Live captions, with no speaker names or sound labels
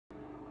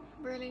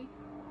Really?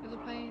 There's a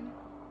plane.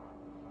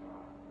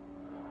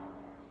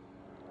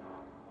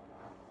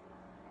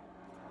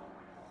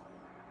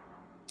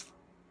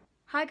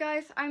 Hi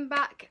guys, I'm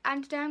back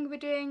and today I'm going to be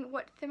doing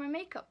what's in my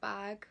makeup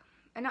bag.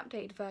 An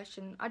updated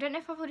version. I don't know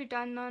if I've already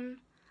done one.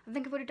 I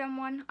think I've already done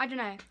one. I don't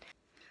know.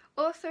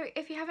 Also,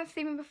 if you haven't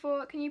seen me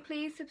before, can you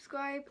please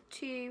subscribe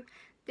to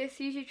this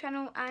YouTube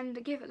channel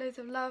and give it loads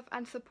of love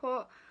and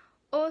support.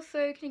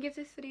 Also, can you give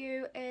this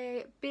video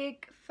a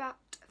big fat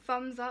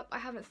thumbs up? I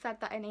haven't said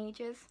that in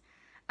ages.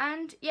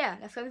 And yeah,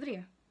 let's go to the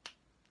video.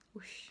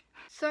 Whoosh.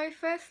 So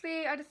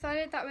firstly, I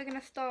decided that we're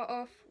going to start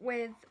off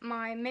with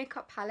my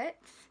makeup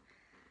palettes.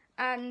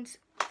 And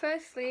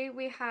firstly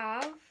we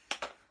have,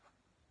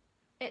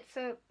 it's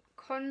a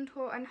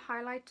contour and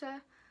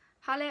highlighter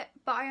palette,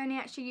 but I only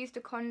actually use the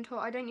contour.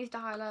 I don't use the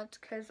highlight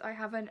because I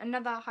have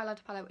another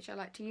highlighter palette which I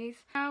like to use.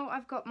 Now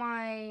I've got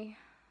my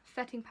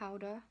setting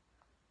powder.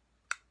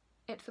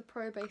 It's a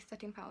pro base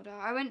setting powder.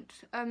 I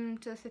went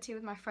to the city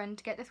with my friend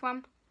to get this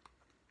one,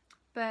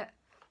 but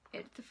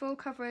it's the full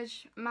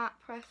coverage matte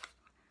press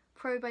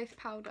pro base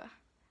powder.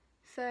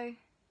 So,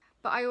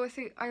 but I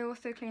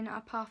also clean it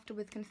up after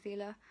with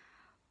concealer.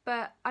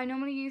 But I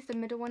normally use the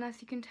middle one,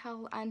 as you can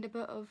tell, and a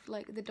bit of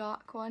like the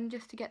dark one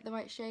just to get the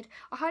right shade.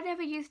 I hardly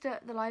ever use the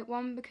light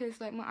one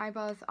because like my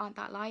eyebrows aren't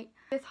that light.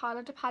 This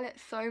highlighter palette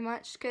so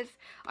much because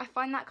I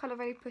find that colour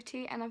really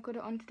pretty and I've got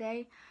it on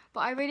today. But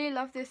I really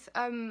love this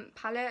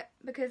palette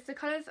because the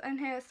colours in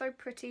here are so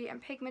pretty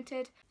and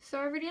pigmented. So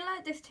I really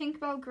like this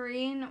Tinkerbell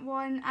green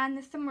one, and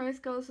there's some rose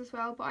golds as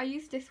well, but I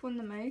use this one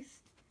the most.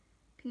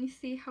 Can you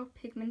see how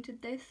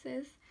pigmented this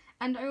is?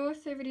 And I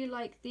also really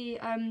like the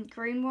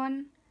green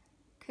one,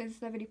 because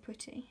they're really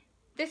pretty.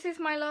 This is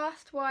my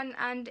last one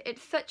and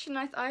it's such a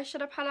nice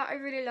eyeshadow palette. I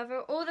really love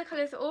it. All the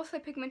colours are also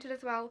pigmented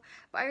as well,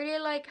 but I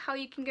really like how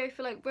you can go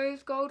for like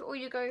rose gold or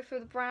you go for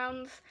the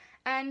browns.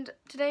 And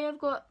today I've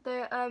got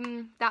the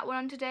that one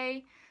on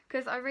today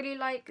because I really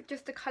like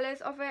just the colours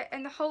of it,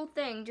 and the whole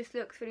thing just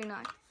looks really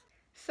nice.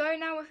 So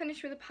now we're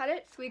finished with the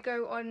palettes. We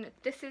go on,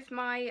 this is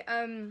my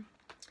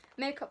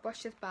makeup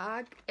brushes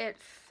bag.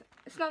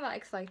 It's not that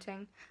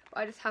exciting,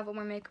 but I just have all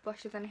my makeup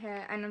brushes in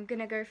here and I'm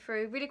gonna go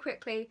through really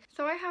quickly.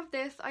 So I have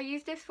this. I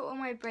use this for all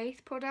my base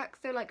products,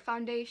 so like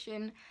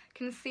foundation,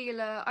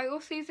 concealer. I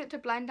also use it to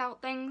blend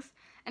out things,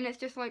 and it's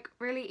just like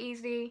really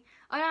easy.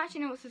 I don't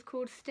actually know what this is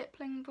called,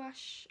 stippling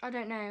brush. I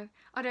don't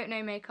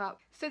know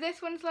makeup. So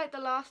this one's like the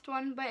last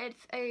one, but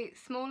it's a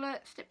smaller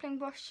stippling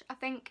brush, I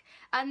think,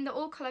 and they're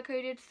all color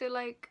coded. So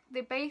like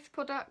the base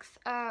products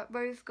are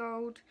rose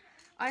gold.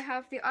 I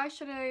have the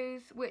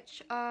eyeshadows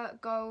which are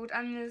gold,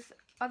 and there's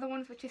other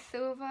ones which is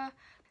silver.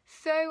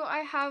 So I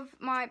have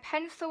my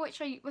pencil, which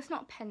it's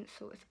not a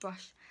pencil, it's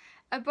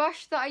a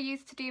brush that I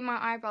use to do my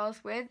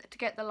eyebrows with to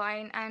get the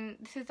line, and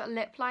this is a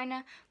lip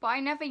liner, but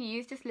I never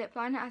use this lip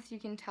liner, as you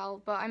can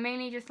tell, but I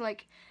mainly just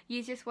like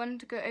use this one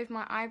to go over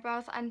my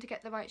eyebrows and to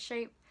get the right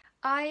shape.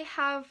 I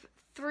have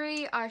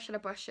 3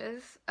 eyeshadow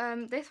brushes.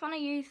 This one I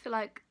use for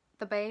like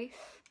the base.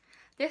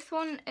 This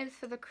one is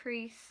for the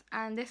crease,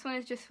 and this one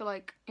is just for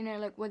like, you know,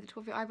 like where the top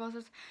of your eyebrows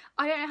is.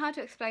 I don't know how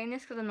to explain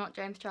this because I'm not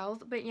James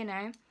Charles, but you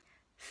know.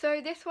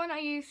 So this one I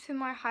use for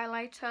my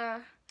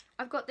highlighter.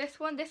 I've got this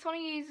one. This one I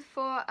use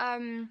for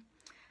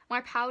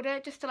my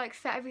powder, just to like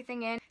set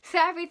everything in.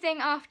 Set everything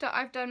after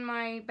I've done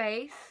my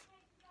base.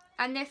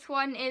 And this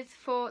one is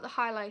for the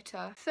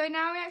highlighter. So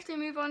now we actually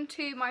move on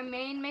to my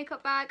main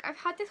makeup bag. I've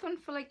had this one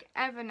for like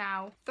ever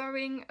now.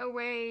 Throwing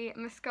away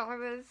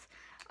mascaras.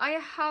 I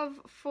have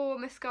 4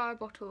 mascara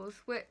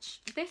bottles,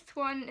 which this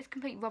one is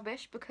complete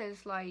rubbish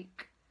because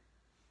like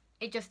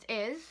it just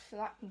is, so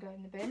that can go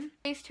in the bin.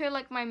 These 2 are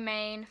like my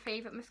main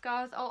favourite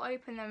mascaras. I'll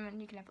open them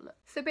and you can have a look.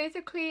 So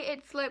basically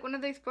it's like one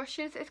of those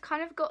brushes. It's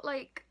kind of got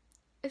like,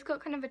 it's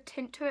got kind of a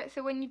tint to it,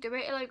 so when you do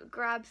it, it like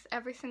grabs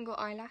every single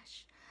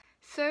eyelash.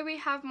 So we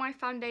have my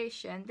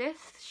foundation. This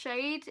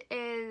shade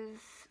is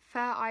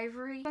Fair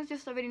Ivory. It's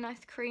just a really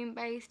nice cream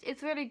based.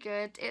 It's really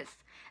good.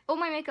 All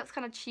my makeup's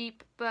kind of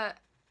cheap, but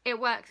it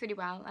works really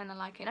well and I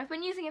like it. I've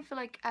been using it for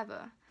like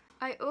ever.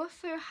 I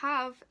also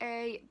have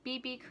a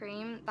BB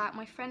cream that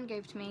my friend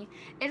gave to me.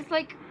 It's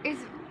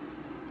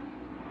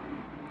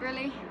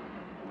really?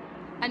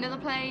 Another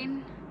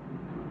plane?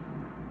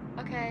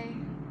 Okay.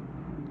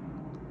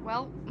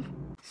 Well.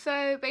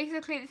 So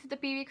basically this is the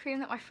BB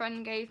cream that my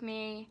friend gave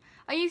me.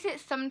 I use it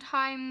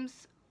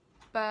sometimes,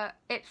 but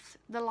it's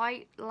the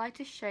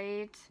lightest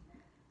shade.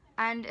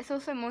 And it's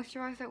also a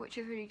moisturiser, which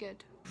is really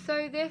good.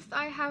 So this,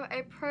 I have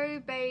a Pro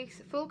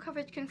Base Full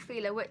Coverage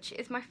Concealer, which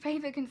is my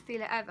favourite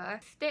concealer ever.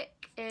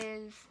 Stick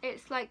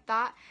it's like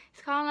that.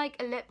 It's kind of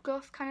like a lip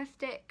gloss kind of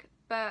stick,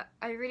 but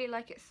I really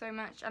like it so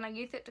much and I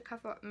use it to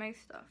cover up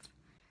most stuff.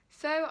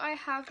 So I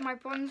have my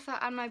bronzer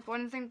and my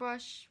bronzing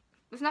brush.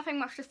 There's nothing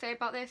much to say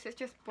about this, it's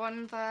just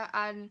bronzer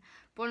and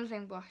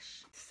bronzing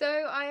brush.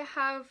 So I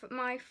have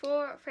my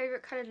 4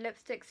 favourite coloured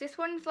lipsticks. This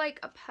one's like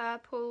a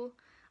purple,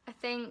 I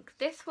think.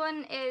 This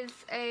one is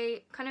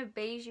a kind of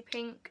beigey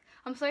pink.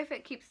 I'm sorry if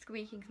it keeps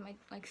squeaking because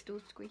my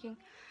stool's squeaking.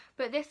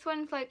 but this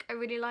one's like a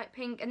really light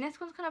pink, and this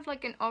one's kind of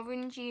like an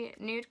orangey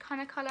nude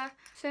kind of colour.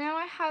 So now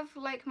I have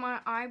like my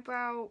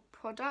eyebrow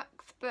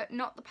products, but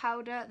not the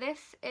powder.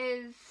 This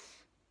is,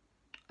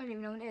 I don't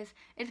even know what it is.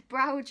 It's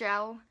brow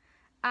gel,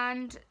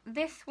 and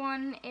this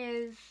one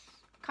is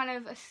kind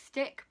of a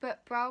stick,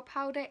 but brow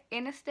powder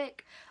in a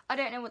stick. I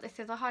don't know what this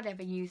is, I hardly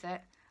ever use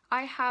it.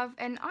 I have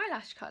an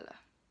eyelash colour.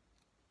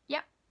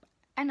 Yep,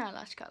 an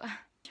eyelash colour.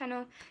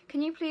 Channel,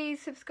 can you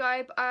please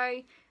subscribe?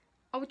 I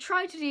will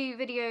try to do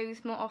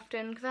videos more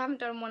often because I haven't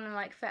done one in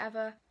like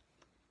forever.